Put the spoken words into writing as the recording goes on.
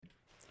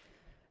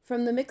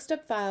From the Mixed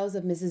Up Files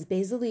of Mrs.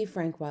 Basil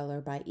Frankweiler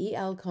by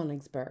E.L.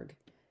 Konigsberg.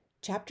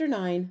 Chapter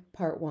 9,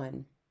 Part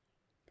 1.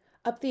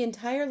 Up the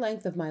entire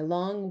length of my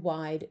long,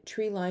 wide,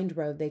 tree-lined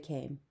road they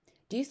came.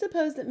 "Do you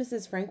suppose that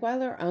Mrs.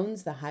 Frankweiler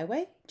owns the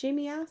highway?"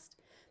 Jamie asked.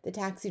 The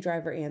taxi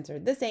driver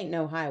answered, "This ain't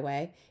no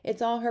highway.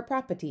 It's all her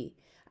property.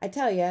 I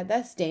tell ya,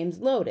 this dame's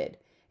loaded.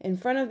 In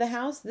front of the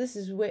house,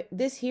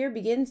 this here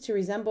begins to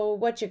resemble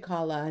what you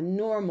call a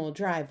normal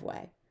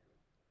driveway."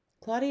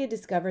 Claudia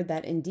discovered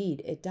that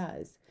indeed it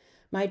does.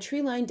 My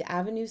tree-lined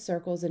avenue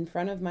circles in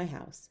front of my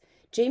house.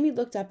 Jamie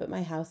looked up at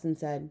my house and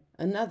said,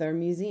 "Another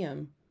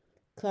museum."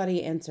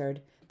 Claudia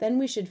answered, "Then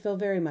we should feel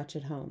very much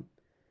at home."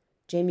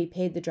 Jamie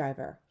paid the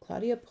driver.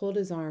 Claudia pulled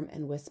his arm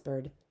and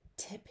whispered,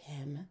 "Tip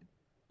him."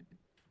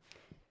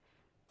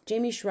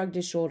 Jamie shrugged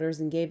his shoulders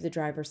and gave the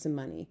driver some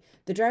money.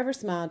 The driver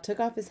smiled,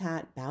 took off his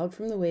hat, bowed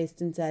from the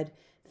waist, and said,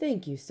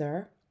 "Thank you,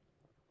 sir."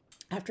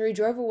 After he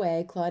drove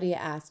away, Claudia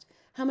asked,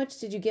 "How much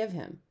did you give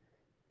him?"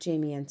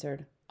 Jamie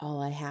answered,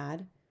 "All I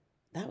had."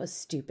 "That was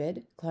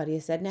stupid," Claudia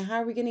said. "Now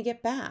how are we going to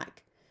get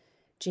back?"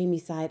 Jamie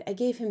sighed. "I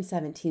gave him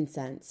 17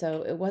 cents,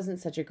 so it wasn't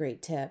such a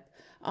great tip.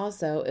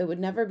 Also, it would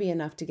never be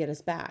enough to get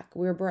us back.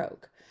 We're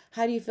broke.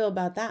 How do you feel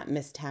about that,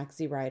 Miss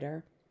Taxi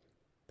Rider?"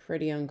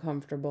 "Pretty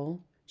uncomfortable,"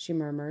 she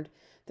murmured.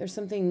 "There's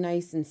something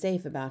nice and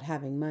safe about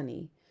having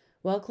money."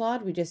 "Well,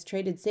 Claude, we just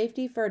traded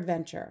safety for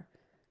adventure.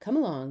 Come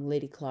along,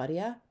 Lady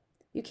Claudia."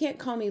 "You can't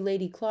call me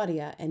Lady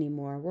Claudia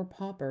anymore. We're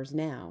paupers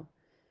now."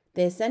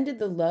 They ascended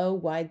the low,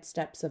 wide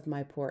steps of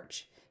my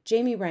porch.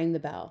 Jamie rang the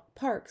bell.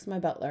 Parks, my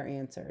butler,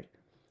 answered.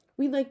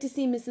 "We'd like to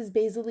see Mrs.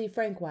 Basil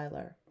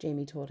Frankweiler,"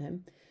 Jamie told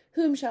him.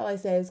 "Whom shall I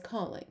say is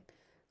calling?"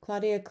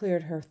 Claudia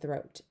cleared her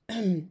throat.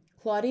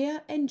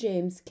 "Claudia and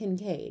James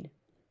Kincaid."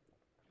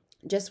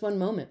 "Just one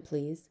moment,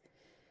 please."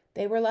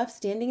 They were left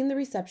standing in the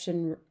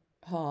reception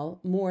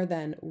hall more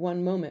than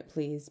one moment,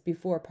 please,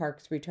 before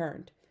Parks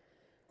returned.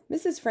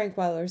 "Mrs.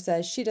 Frankweiler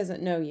says she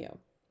doesn't know you."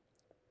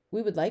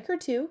 "We would like her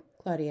to,"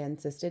 Claudia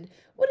insisted.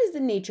 "What is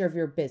the nature of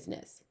your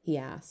business?" he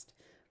asked.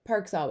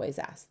 Parks always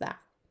asked that.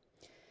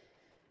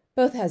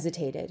 Both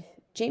hesitated.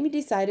 Jamie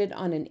decided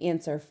on an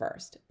answer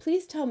first.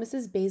 "Please tell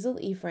Mrs. Basil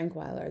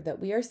Frankweiler that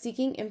we are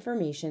seeking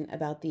information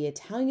about the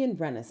Italian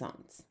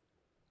Renaissance."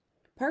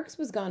 Parks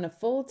was gone a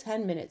full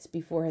 10 minutes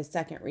before his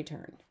second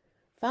return.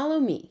 "Follow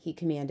me," he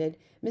commanded.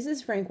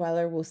 "Mrs.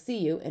 Frankweiler will see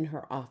you in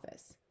her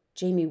office."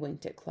 Jamie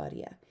winked at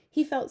Claudia.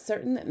 He felt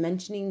certain that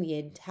mentioning the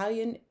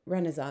Italian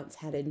Renaissance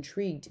had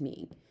intrigued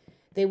me.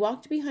 They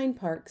walked behind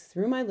Parks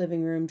through my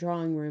living room,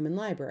 drawing room, and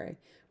library,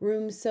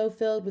 rooms so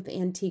filled with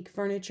antique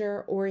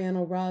furniture,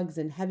 oriental rugs,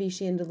 and heavy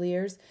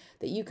chandeliers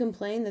that you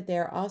complain that they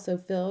are also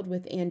filled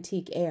with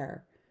antique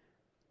air.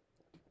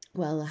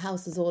 Well, a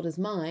house as old as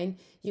mine,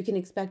 you can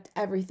expect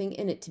everything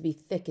in it to be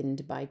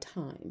thickened by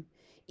time.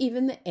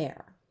 Even the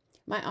air.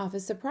 My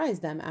office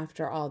surprised them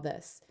after all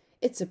this.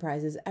 It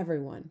surprises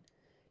everyone.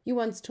 You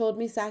once told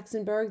me,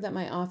 Saxonberg, that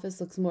my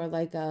office looks more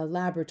like a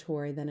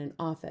laboratory than an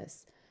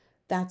office.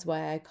 That's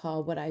why I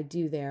call what I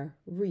do there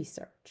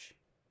research.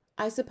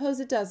 I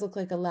suppose it does look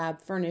like a lab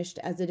furnished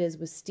as it is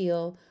with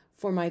steel,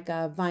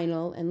 formica,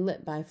 vinyl, and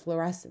lit by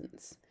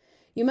fluorescence.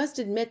 You must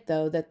admit,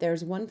 though, that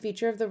there's one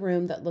feature of the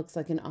room that looks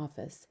like an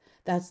office.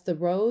 That's the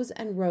rows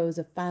and rows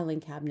of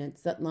filing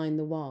cabinets that line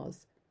the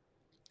walls.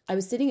 I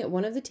was sitting at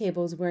one of the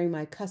tables wearing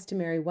my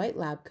customary white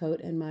lab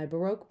coat and my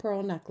Baroque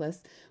pearl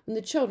necklace when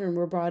the children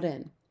were brought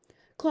in.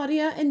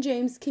 "Claudia and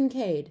James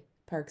Kincaid,"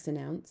 Parks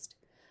announced.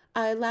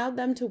 I allowed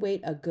them to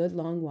wait a good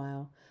long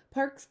while.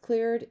 Parks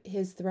cleared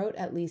his throat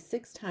at least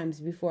 6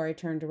 times before I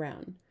turned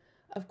around.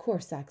 Of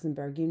course,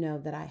 Saxonberg, you know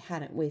that I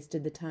hadn't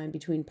wasted the time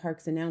between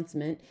Parks'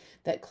 announcement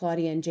that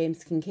Claudia and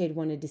James Kincaid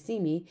wanted to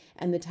see me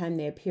and the time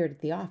they appeared at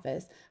the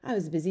office. I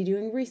was busy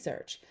doing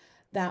research.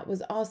 That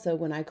was also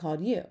when I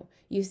called you.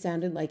 You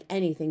sounded like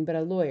anything but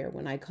a lawyer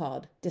when I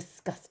called.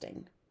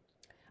 Disgusting.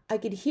 I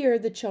could hear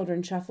the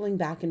children shuffling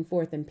back and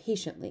forth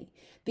impatiently.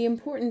 The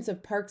importance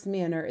of Parks'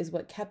 manner is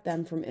what kept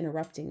them from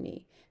interrupting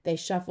me. They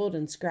shuffled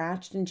and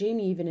scratched, and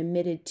Jamie even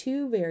emitted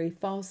 2 very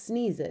false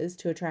sneezes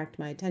to attract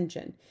my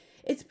attention.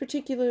 It's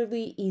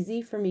particularly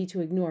easy for me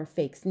to ignore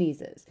fake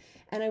sneezes,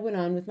 and I went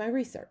on with my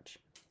research.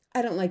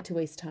 I don't like to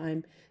waste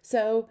time,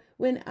 so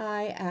when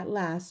I at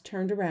last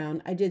turned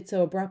around, I did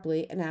so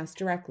abruptly and asked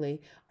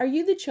directly, "Are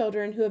you the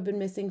children who have been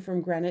missing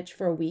from Greenwich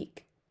for a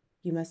week?"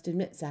 You must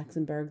admit,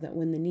 Saxonberg, that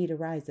when the need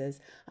arises,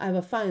 I have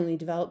a finely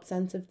developed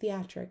sense of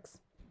theatrics.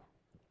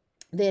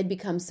 They had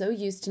become so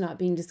used to not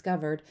being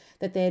discovered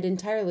that they had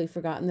entirely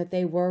forgotten that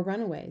they were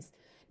runaways.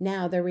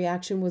 Now their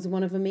reaction was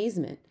one of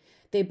amazement.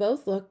 They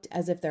both looked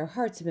as if their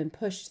hearts had been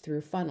pushed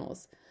through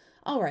funnels.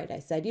 "All right," I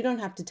said. "You don't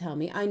have to tell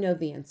me. I know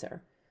the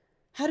answer."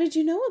 "How did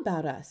you know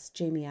about us?"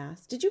 Jamie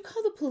asked. "Did you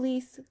call the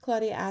police?"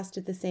 Claudia asked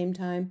at the same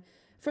time.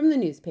 "From the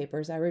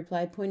newspapers," I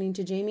replied, pointing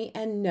to Jamie.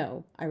 "And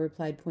no," I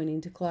replied,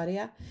 pointing to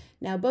Claudia.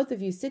 "Now both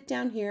of you sit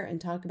down here and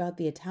talk about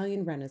the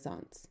Italian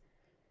Renaissance."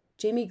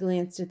 Jamie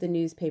glanced at the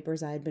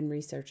newspapers I had been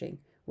researching.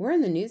 "We're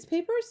in the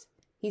newspapers?"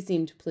 He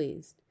seemed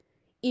pleased.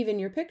 "Even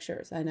your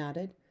pictures," I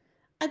nodded.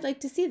 I'd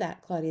like to see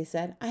that, Claudia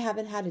said. I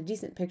haven't had a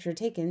decent picture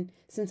taken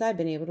since I've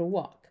been able to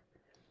walk.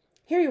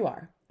 Here you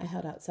are. I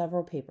held out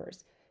several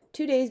papers.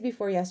 2 days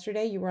before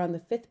yesterday, you were on the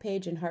 5th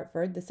page in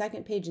Hartford, the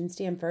 2nd page in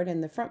Stamford,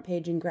 and the front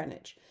page in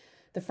Greenwich.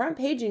 The front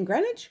page in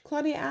Greenwich?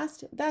 Claudia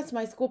asked. That's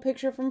my school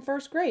picture from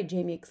 1st grade,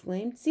 Jamie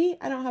exclaimed. See,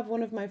 I don't have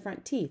one of my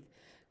front teeth.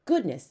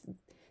 Goodness,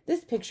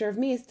 this picture of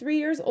me is 3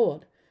 years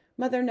old.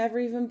 Mother never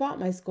even bought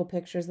my school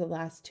pictures the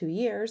last 2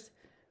 years.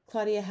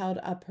 Claudia held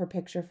up her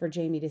picture for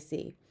Jamie to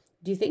see.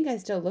 Do you think I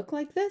still look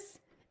like this?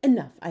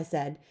 Enough, I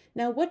said.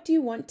 Now what do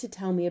you want to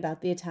tell me about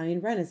the Italian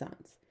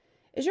Renaissance?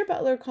 Is your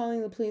butler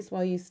calling the police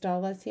while you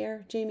stall us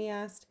here? Jamie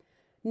asked.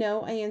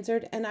 No, I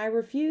answered, and I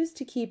refuse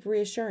to keep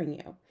reassuring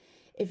you.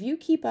 If you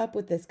keep up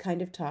with this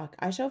kind of talk,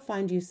 I shall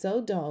find you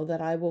so dull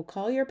that I will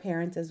call your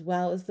parents as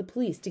well as the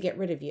police to get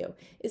rid of you.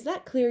 Is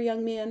that clear,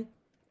 young man?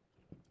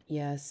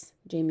 Yes,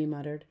 Jamie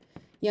muttered.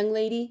 Young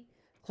lady?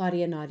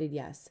 Claudia nodded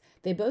yes.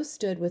 They both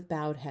stood with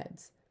bowed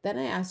heads. Then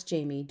I asked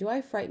Jamie, do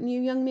I frighten you,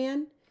 young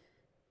man?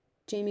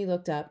 Jamie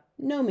looked up.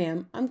 No,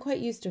 ma'am, I'm quite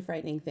used to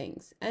frightening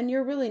things, and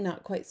you're really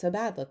not quite so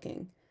bad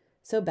looking.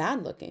 So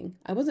bad looking?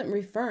 I wasn't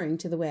referring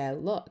to the way I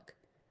look.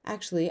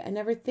 Actually, I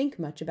never think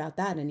much about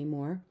that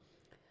anymore.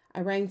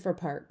 I rang for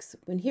Parks.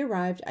 When he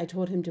arrived, I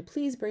told him to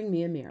please bring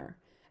me a mirror.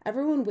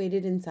 Everyone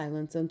waited in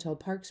silence until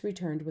Parks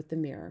returned with the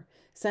mirror.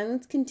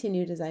 Silence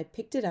continued as I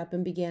picked it up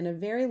and began a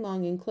very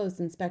long and close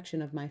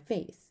inspection of my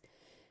face.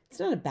 It's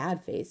not a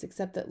bad face,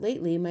 except that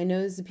lately my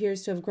nose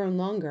appears to have grown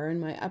longer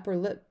and my upper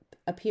lip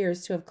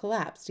appears to have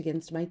collapsed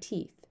against my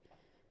teeth.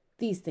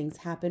 These things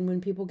happen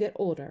when people get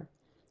older.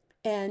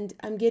 And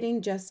I'm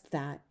getting just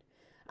that.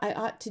 I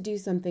ought to do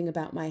something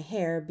about my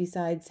hair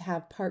besides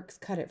have Parks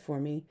cut it for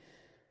me.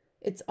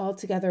 It's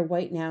altogether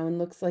white now and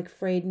looks like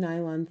frayed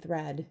nylon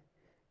thread.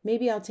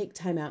 Maybe I'll take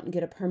time out and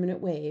get a permanent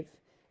wave,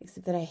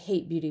 except that I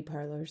hate beauty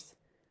parlors.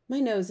 My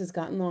nose has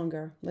gotten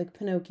longer, like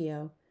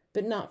Pinocchio,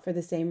 but not for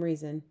the same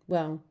reason.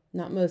 Well,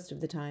 not most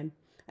of the time,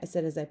 I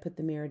said as I put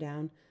the mirror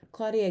down.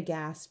 Claudia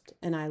gasped,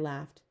 and I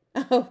laughed.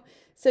 Oh,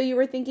 so you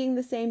were thinking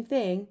the same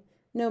thing?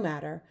 No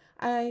matter.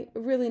 I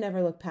really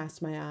never look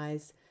past my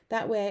eyes.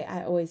 That way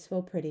I always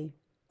feel pretty.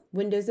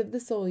 Windows of the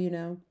soul, you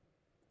know.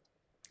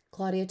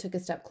 Claudia took a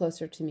step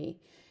closer to me.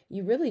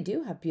 You really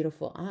do have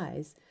beautiful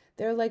eyes.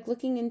 They're like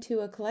looking into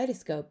a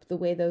kaleidoscope, the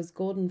way those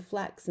golden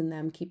flecks in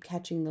them keep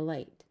catching the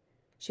light.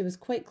 She was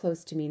quite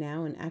close to me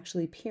now and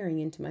actually peering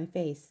into my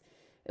face.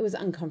 It was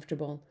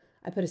uncomfortable.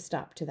 I put a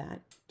stop to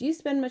that. Do you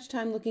spend much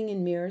time looking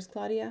in mirrors,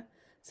 Claudia?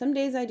 Some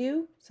days I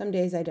do, some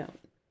days I don't.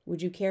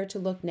 Would you care to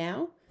look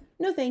now?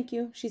 No, thank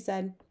you, she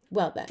said.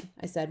 Well then,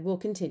 I said, we'll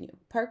continue.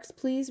 Parks,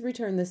 please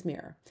return this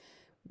mirror.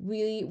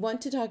 We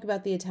want to talk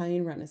about the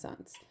Italian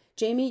Renaissance.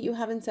 Jamie, you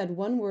haven't said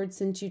one word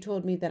since you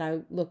told me that I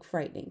look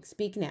frightening.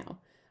 Speak now.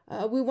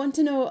 We want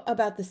to know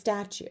about the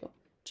statue.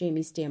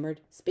 Jamie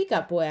stammered. Speak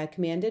up, boy, I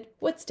commanded.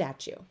 What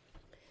statue?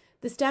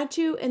 The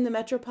statue in the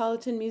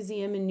Metropolitan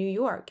Museum in New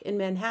York, in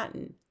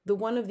Manhattan. The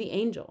one of the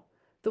angel.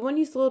 The one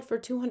you sold for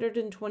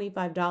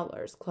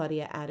 $225,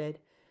 Claudia added.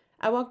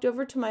 I walked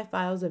over to my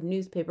files of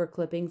newspaper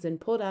clippings and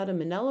pulled out a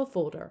manila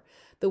folder,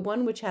 the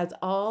one which has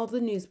all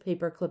the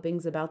newspaper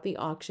clippings about the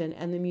auction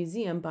and the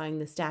museum buying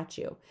the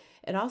statue.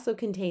 It also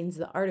contains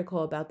the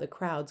article about the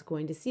crowds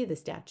going to see the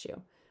statue.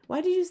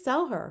 Why did you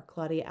sell her?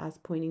 Claudia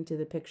asked, pointing to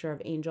the picture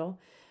of Angel.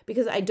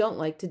 Because I don't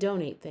like to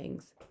donate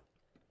things.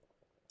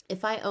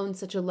 If I owned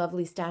such a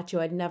lovely statue,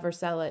 I'd never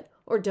sell it,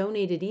 or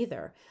donate it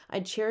either.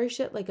 I'd cherish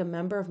it like a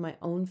member of my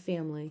own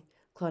family,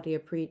 Claudia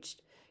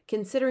preached.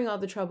 Considering all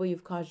the trouble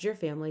you've caused your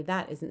family,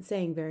 that isn't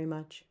saying very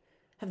much.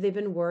 Have they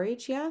been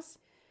worried, she asked.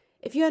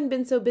 If you hadn't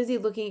been so busy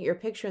looking at your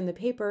picture in the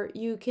paper,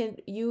 you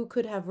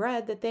could have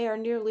read that they are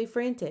nearly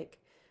frantic.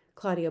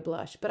 Claudia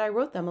blushed. But I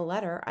wrote them a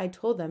letter. I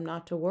told them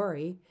not to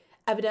worry.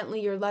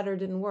 Evidently your letter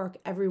didn't work.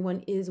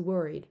 Everyone is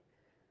worried.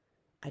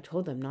 I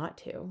told them not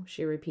to,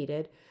 she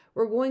repeated.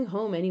 We're going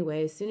home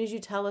anyway, as soon as you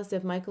tell us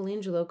if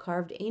Michelangelo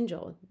carved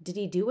Angel. Did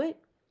he do it?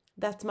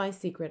 That's my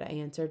secret, I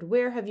answered.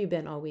 Where have you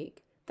been all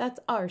week?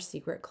 That's our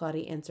secret,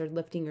 Claudia answered,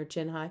 lifting her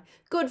chin high.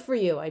 Good for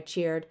you, I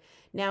cheered.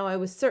 Now I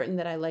was certain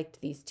that I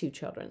liked these two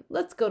children.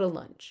 Let's go to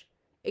lunch.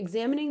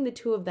 Examining the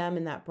two of them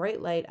in that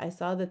bright light, I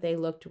saw that they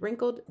looked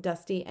wrinkled,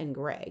 dusty, and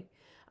gray.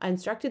 I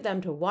instructed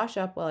them to wash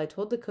up while I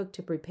told the cook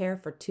to prepare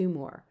for two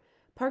more.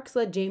 Parks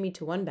led Jamie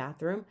to one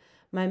bathroom.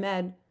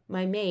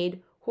 My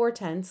maid,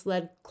 Hortense,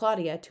 led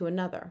Claudia to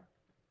another.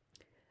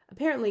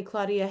 Apparently,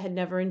 Claudia had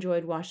never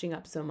enjoyed washing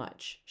up so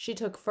much. She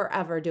took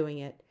forever doing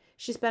it.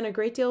 She spent a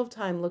great deal of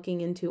time looking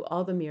into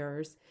all the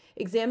mirrors.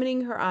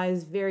 Examining her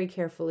eyes very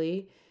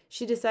carefully,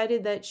 she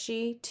decided that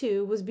she,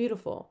 too, was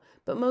beautiful,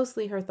 but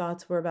mostly her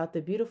thoughts were about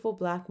the beautiful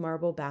black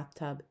marble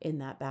bathtub in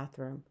that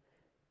bathroom.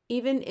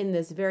 Even in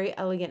this very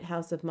elegant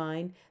house of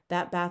mine,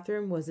 that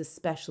bathroom was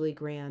especially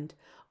grand.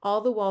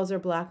 All the walls are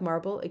black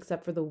marble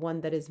except for the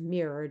one that is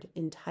mirrored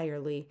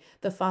entirely.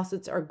 The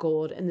faucets are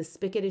gold and the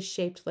spigot is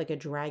shaped like a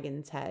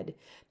dragon's head.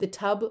 The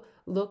tub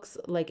looks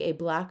like a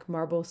black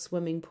marble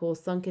swimming pool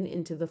sunken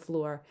into the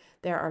floor.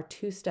 There are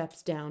 2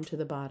 steps down to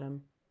the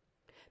bottom.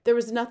 There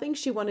was nothing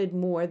she wanted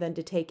more than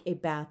to take a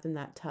bath in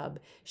that tub.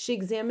 She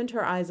examined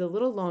her eyes a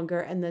little longer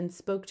and then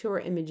spoke to her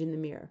image in the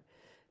mirror.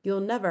 "You'll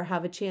never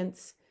have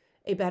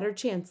a better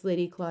chance,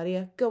 Lady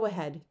Claudia. Go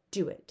ahead,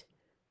 do it."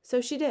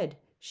 So she did.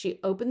 She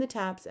opened the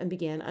taps and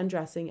began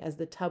undressing as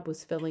the tub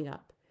was filling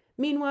up.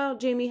 Meanwhile,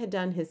 Jamie had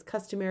done his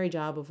customary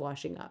job of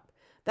washing up.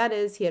 That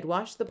is, he had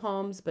washed the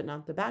palms, but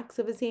not the backs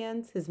of his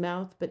hands, his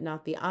mouth, but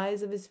not the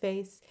eyes of his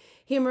face.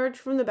 He emerged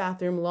from the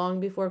bathroom long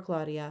before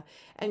Claudia,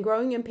 and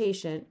growing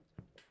impatient,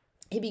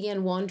 he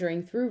began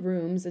wandering through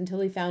rooms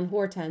until he found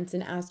Hortense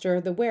and asked her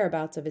the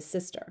whereabouts of his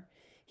sister.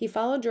 He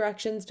followed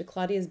directions to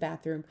Claudia's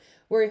bathroom,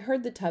 where he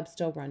heard the tub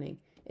still running.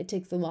 It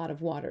takes a lot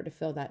of water to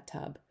fill that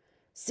tub.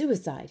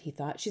 Suicide, he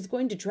thought. She's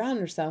going to drown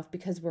herself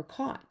because we're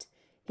caught.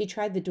 He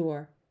tried the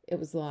door. It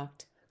was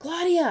locked.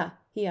 "Claudia!"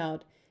 he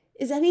yelled.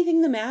 "Is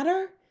anything the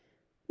matter?"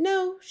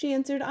 "No," she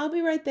answered. "I'll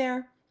be right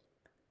there."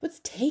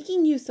 "What's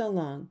taking you so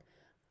long?"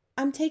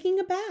 "I'm taking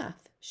a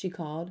bath," she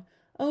called.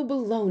 "Oh,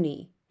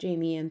 baloney,"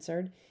 Jamie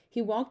answered.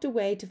 He walked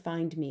away to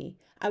find me.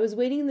 I was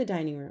waiting in the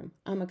dining room.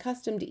 I'm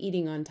accustomed to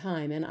eating on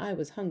time, and I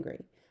was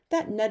hungry.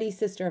 "That nutty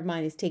sister of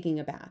mine is taking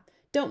a bath.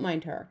 Don't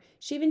mind her.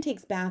 She even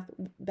takes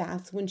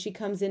baths when she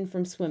comes in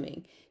from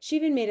swimming. She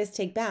even made us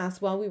take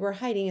baths while we were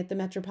hiding at the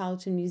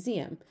Metropolitan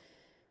Museum.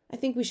 I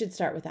think we should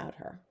start without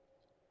her."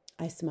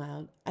 I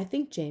smiled. "I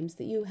think, James,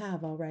 that you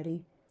have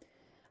already."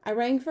 I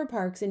rang for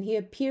Parks, and he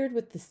appeared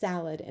with the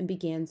salad and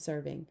began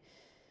serving.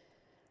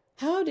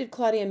 "How did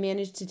Claudia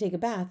manage to take a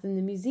bath in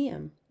the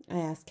museum?" I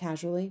asked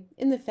casually.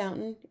 "In the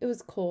fountain. It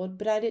was cold,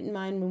 but I didn't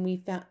mind when we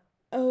found—"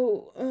 I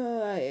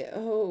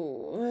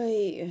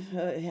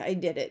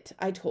did it.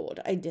 I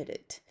did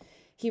it."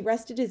 He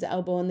rested his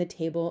elbow on the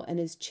table and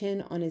his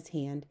chin on his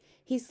hand.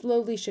 He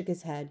slowly shook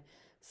his head.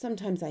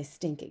 "Sometimes I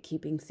stink at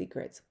keeping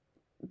secrets."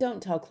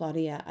 "Don't tell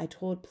Claudia," I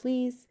told,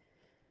 "please."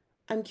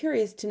 "I'm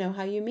curious to know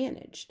how you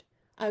managed."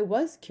 I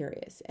was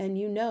curious, and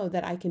you know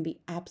that I can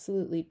be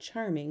absolutely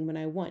charming when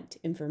I want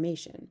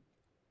information.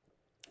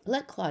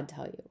 "Let Claude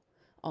tell you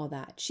all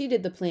that. She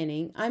did the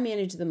planning. I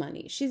managed the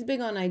money. She's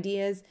big on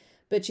ideas,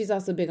 but she's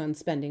also big on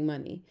spending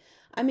money.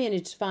 I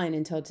managed fine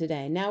until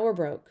today. Now we're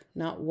broke.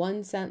 Not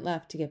 1 cent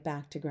left to get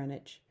back to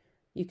Greenwich."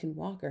 "You can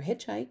walk or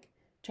hitchhike.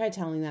 Try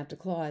telling that to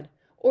Claude.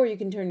 Or you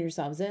can turn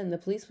yourselves in. The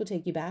police will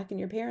take you back and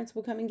your parents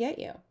will come and get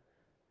you."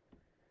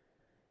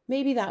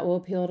 Maybe that will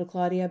appeal to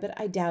Claudia, but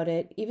I doubt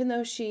it, even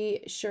though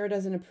she sure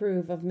doesn't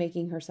approve of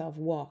making herself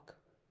walk.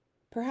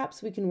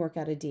 "Perhaps we can work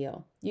out a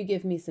deal. You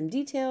give me some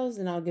details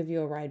and I'll give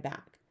you a ride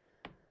back."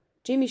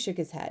 Jamie shook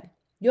his head.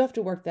 "You'll have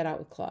to work that out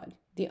with Claude.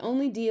 The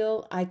only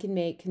deal I can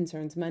make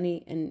concerns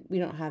money, and we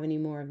don't have any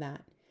more of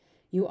that."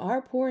 "You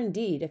are poor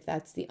indeed if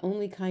that's the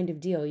only kind of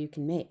deal you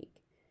can make."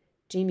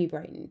 Jamie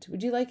brightened.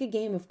 "Would you like a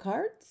game of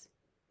cards?"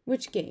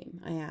 "Which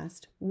game?" I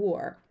asked.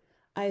 "War.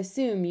 I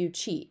assume you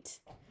cheat."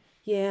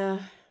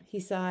 "Yeah," he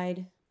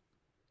sighed.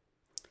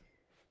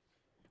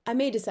 "I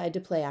may decide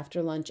to play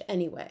after lunch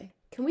anyway."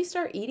 "Can we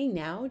start eating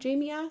now?"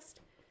 Jamie asked.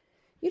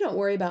 "You don't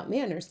worry about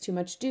manners too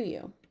much, do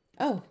you?"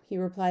 "Oh," he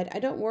replied, "I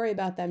don't worry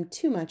about them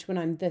too much when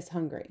I'm this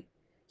hungry."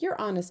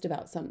 "You're honest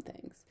about some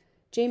things."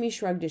 Jamie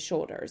shrugged his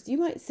shoulders. "You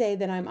might say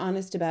that I'm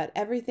honest about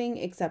everything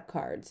except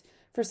cards.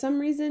 For some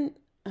reason,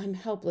 I'm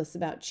helpless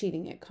about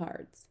cheating at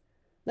cards."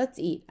 "Let's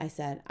eat," I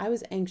said. I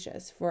was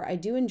anxious, for I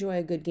do enjoy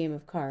a good game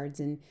of cards,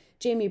 and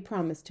Jamie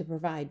promised to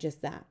provide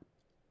just that.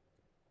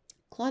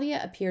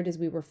 Claudia appeared as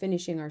we were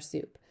finishing our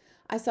soup.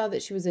 I saw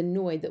that she was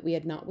annoyed that we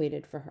had not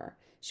waited for her.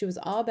 She was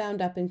all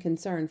bound up in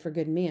concern for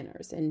good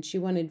manners, and she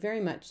wanted very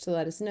much to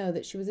let us know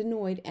that she was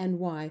annoyed and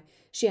why.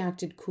 She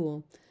acted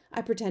cool.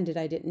 I pretended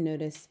I didn't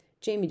notice.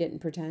 Jamie didn't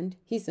pretend.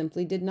 He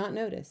simply did not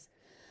notice.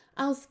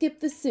 "I'll skip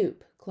the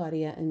soup,"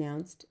 Claudia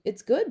announced.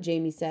 "It's good,"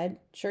 Jamie said.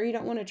 "Sure you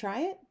don't want to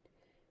try it?"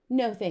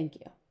 "No, thank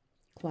you,"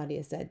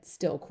 Claudia said,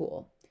 still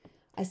cool.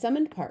 I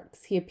summoned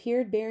Parks. He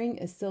appeared bearing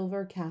a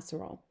silver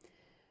casserole.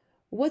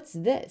 "What's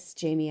this?"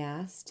 Jamie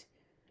asked.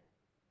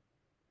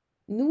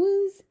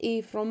 "Nouilles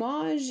et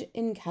fromage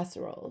in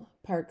casserole,"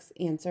 Parks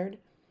answered.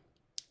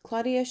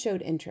 Claudia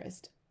showed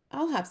interest.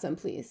 "I'll have some,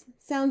 please.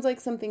 Sounds like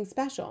something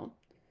special."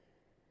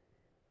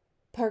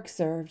 Parks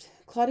served.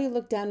 Claudia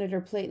looked down at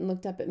her plate and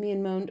looked up at me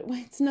and moaned,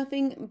 "Why, it's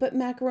nothing but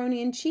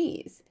macaroni and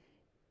cheese."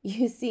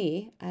 "You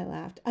see," I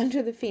laughed,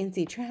 "under the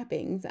fancy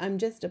trappings, I'm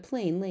just a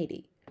plain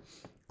lady."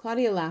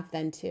 Claudia laughed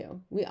then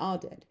too. We all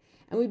did.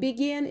 And we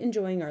began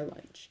enjoying our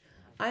lunch.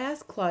 I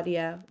asked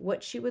Claudia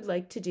what she would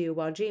like to do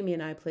while Jamie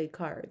and I played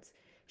cards.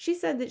 She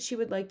said that she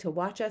would like to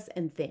watch us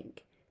and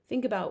think.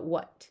 Think about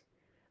what?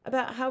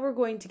 About how we're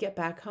going to get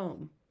back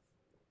home.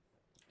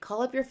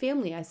 "Call up your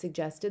family," I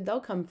suggested. "They'll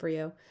come for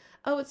you."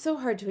 "Oh, it's so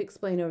hard to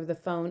explain over the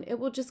phone. It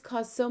will just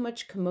cause so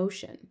much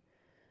commotion."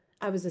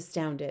 I was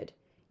astounded.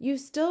 "You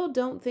still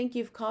don't think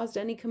you've caused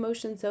any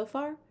commotion so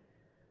far?"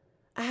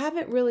 "I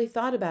haven't really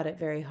thought about it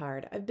very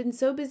hard. I've been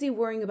so busy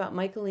worrying about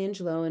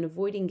Michelangelo and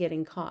avoiding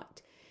getting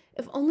caught.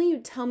 If only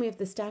you'd tell me if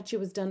the statue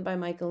was done by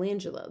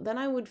Michelangelo, then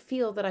I would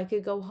feel that I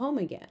could go home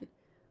again."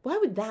 "Why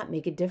would that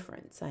make a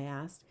difference?" I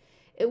asked.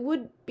 "It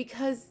would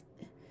because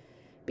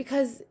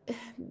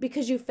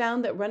Because you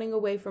found that running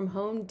away from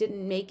home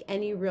didn't make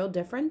any real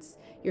difference?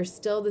 You're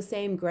still the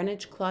same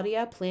Greenwich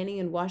Claudia, planning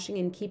and washing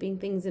and keeping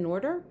things in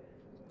order?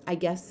 I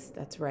guess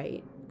that's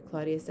right,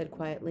 Claudia said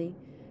quietly.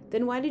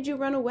 Then why did you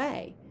run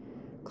away?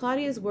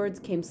 Claudia's words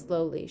came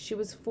slowly. She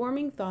was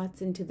forming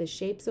thoughts into the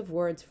shapes of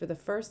words for the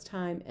first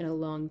time in a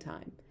long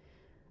time.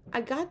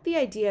 I got the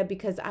idea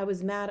because I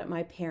was mad at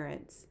my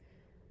parents.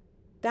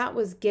 That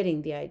was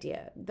getting the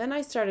idea. Then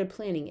I started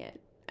planning it.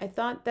 I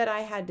thought that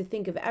I had to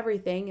think of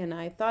everything, and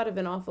I thought of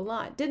an awful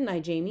lot. Didn't I,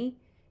 Jamie?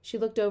 She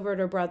looked over at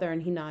her brother,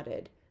 and he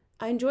nodded.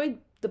 I enjoyed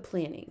the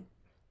planning,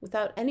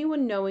 without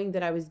anyone knowing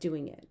that I was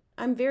doing it.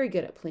 I'm very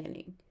good at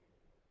planning.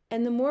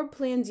 And the more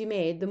plans you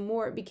made, the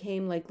more it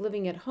became like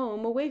living at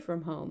home away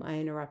from home, I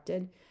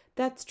interrupted.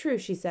 That's true,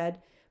 she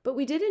said, but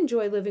we did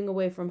enjoy living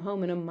away from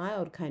home in a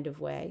mild kind of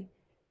way.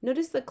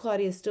 Notice that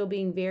Claudia is still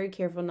being very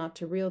careful not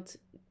to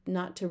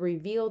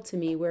reveal to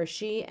me where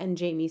she and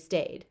Jamie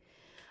stayed.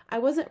 I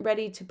wasn't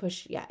ready to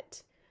push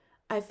yet.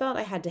 I felt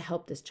I had to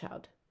help this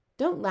child.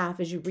 Don't laugh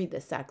as you read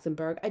this,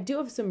 Saxonberg. I do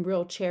have some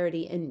real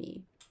charity in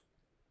me.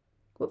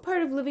 What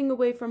part of living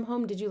away from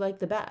home did you like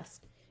the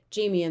best?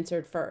 Jamie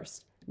answered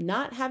first.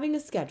 Not having a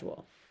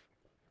schedule.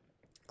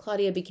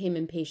 Claudia became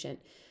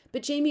impatient.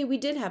 But Jamie, we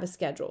did have a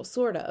schedule,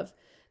 sort of.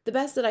 The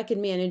best that I could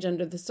manage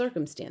under the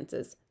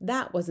circumstances.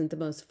 That wasn't the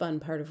most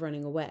fun part of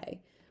running away.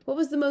 What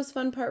was the most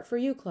fun part for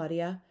you,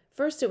 Claudia?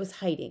 First it was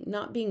hiding,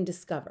 not being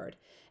discovered.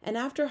 And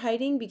after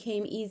hiding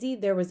became easy,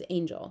 there was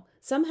Angel.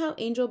 Somehow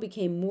Angel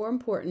became more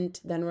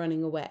important than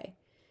running away.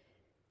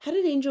 How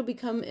did Angel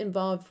become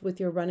involved with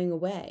your running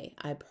away?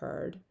 I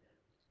purred.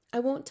 I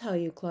won't tell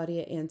you,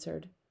 Claudia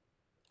answered.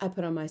 I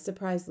put on my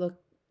surprised look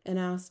and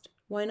asked,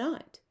 why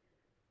not?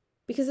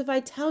 Because if I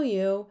tell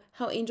you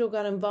how Angel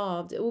got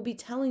involved, it will be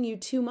telling you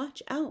too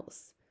much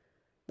else.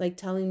 Like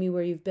telling me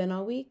where you've been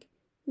all week?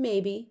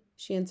 Maybe,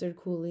 she answered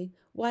coolly.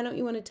 Why don't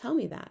you want to tell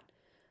me that?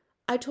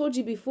 I told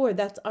you before,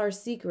 that's our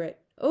secret.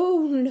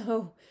 Oh,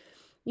 no.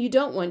 You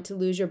don't want to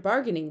lose your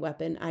bargaining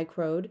weapon, I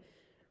crowed.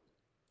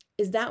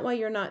 Is that why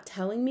you're not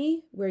telling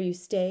me where you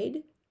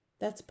stayed?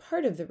 That's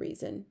part of the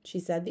reason, she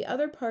said.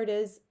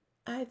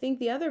 I think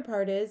the other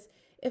part is,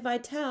 if I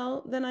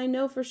tell, then I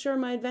know for sure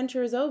my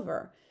adventure is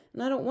over,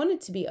 and I don't want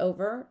it to be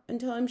over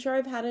until I'm sure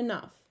I've had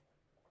enough.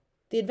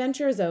 The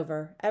adventure is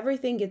over.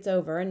 Everything gets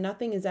over, and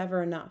nothing is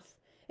ever enough,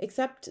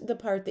 except the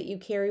part that you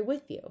carry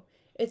with you.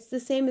 It's the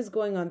same as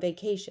going on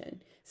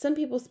vacation. Some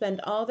people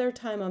spend all their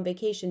time on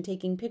vacation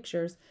taking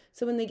pictures,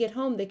 so when they get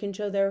home they can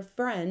show their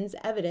friends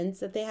evidence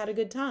that they had a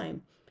good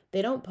time.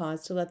 They don't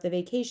pause to let the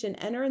vacation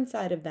enter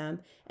inside of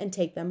them and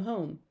take them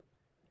home.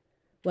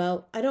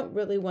 Well, I don't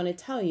really want to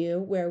tell you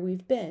where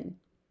we've been.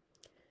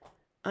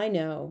 I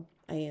know,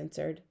 I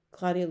answered.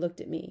 Claudia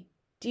looked at me.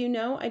 Do you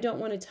know I don't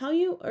want to tell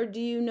you, or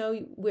do you know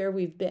where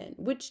we've been?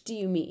 Which do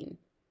you mean?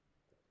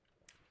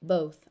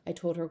 Both, I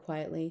told her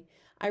quietly.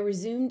 I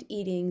resumed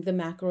eating the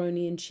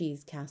macaroni and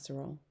cheese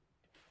casserole.